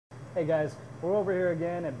Hey guys, we're over here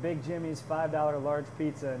again at Big Jimmy's $5 large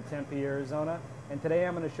pizza in Tempe, Arizona. And today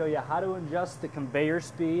I'm going to show you how to adjust the conveyor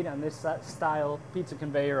speed on this style pizza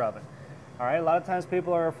conveyor oven. All right, a lot of times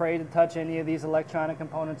people are afraid to touch any of these electronic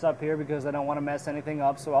components up here because they don't want to mess anything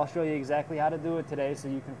up. So I'll show you exactly how to do it today so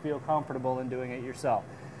you can feel comfortable in doing it yourself.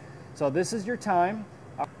 So this is your time.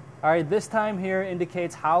 All right, this time here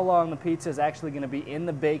indicates how long the pizza is actually going to be in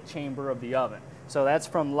the bake chamber of the oven. So that's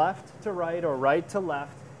from left to right or right to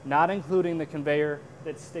left, not including the conveyor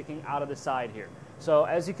that's sticking out of the side here. So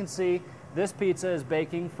as you can see, this pizza is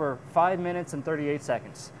baking for 5 minutes and 38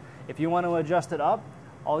 seconds. If you want to adjust it up,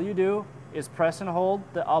 all you do is press and hold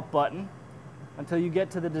the up button until you get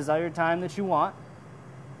to the desired time that you want,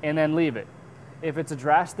 and then leave it. If it's a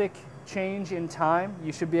drastic change in time,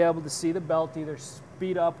 you should be able to see the belt either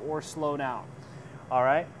speed up or slow down. All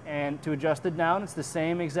right, and to adjust it down, it's the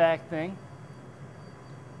same exact thing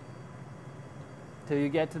till you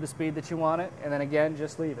get to the speed that you want it, and then again,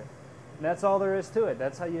 just leave it. And that's all there is to it.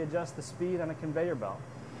 That's how you adjust the speed on a conveyor belt.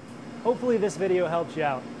 Hopefully this video helps you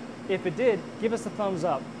out. If it did, give us a thumbs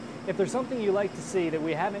up. If there's something you'd like to see that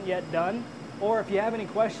we haven't yet done, or if you have any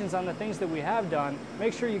questions on the things that we have done,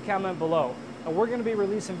 make sure you comment below. And we're going to be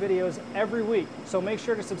releasing videos every week, so make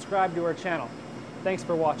sure to subscribe to our channel. Thanks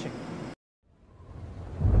for watching.